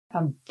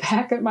I'm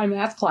back at my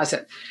math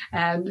closet.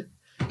 And,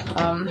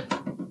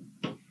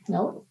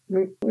 no,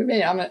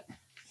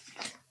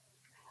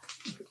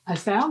 I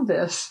found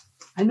this.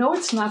 I know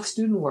it's not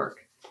student work.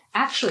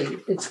 Actually,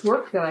 it's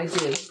work that I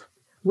did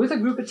with a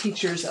group of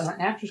teachers at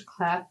an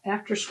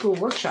after-school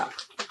workshop.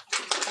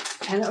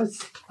 And it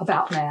was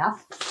about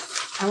math.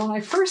 And when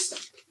I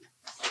first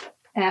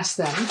asked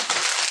them,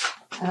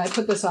 and I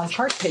put this on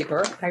chart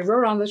paper, I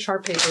wrote on the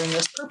chart paper in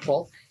this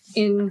purple,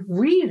 in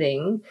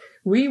reading,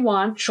 we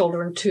want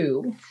children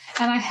to,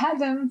 and I had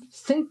them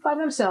think by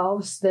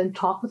themselves, then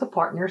talk with a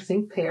partner,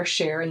 think, pair,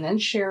 share, and then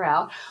share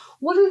out.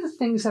 What are the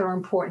things that are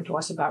important to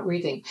us about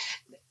reading?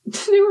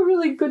 They were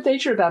really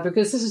good-natured about it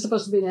because this is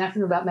supposed to be an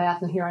afternoon about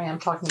math, and here I am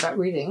talking about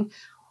reading,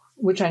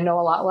 which I know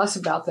a lot less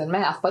about than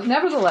math. But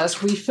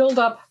nevertheless, we filled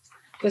up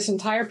this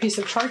entire piece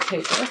of chart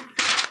paper.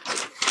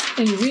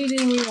 In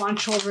reading, we want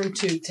children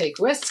to take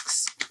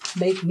risks,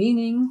 make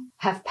meaning,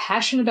 have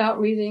passion about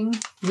reading,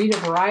 read a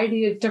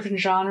variety of different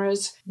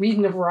genres, read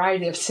in a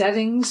variety of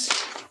settings,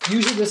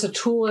 use it as a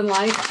tool in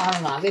life, on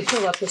and on. They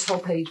fill up this whole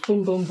page,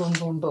 boom, boom, boom,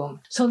 boom, boom.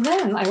 So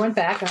then I went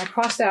back and I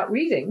crossed out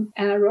reading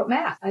and I wrote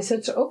math. I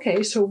said,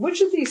 okay, so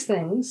which of these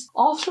things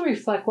also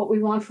reflect what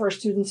we want for our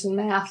students in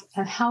math,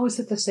 and how is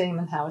it the same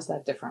and how is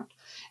that different?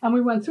 And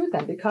we went through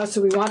them because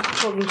so we want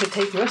children to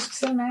take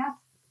risks in math.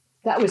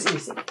 That was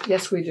easy.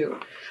 Yes, we do.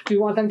 Do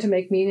we want them to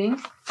make meaning?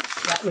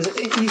 That was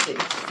easy.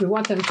 We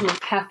want them to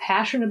have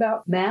passion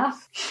about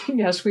math?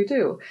 Yes, we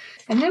do.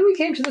 And then we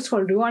came to this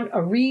one. Do we want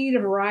to read a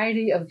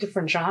variety of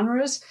different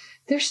genres?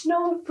 There's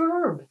no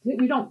verb.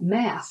 We don't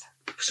math.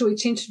 So we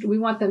changed. We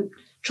want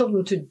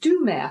children to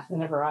do math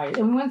in a variety.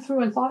 And we went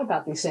through and thought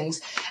about these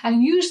things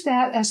and used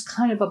that as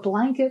kind of a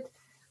blanket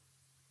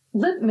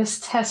litmus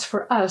test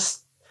for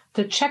us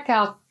to check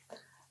out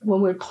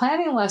when we're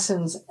planning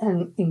lessons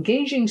and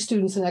engaging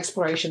students in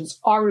explorations,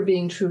 are we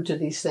being true to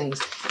these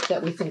things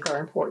that we think are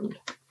important?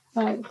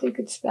 I think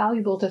it's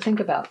valuable to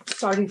think about,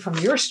 starting from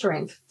your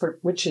strength,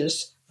 which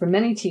is, for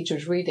many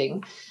teachers,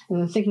 reading,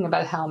 and then thinking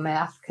about how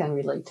math can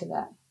relate to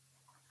that.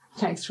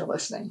 Thanks for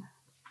listening.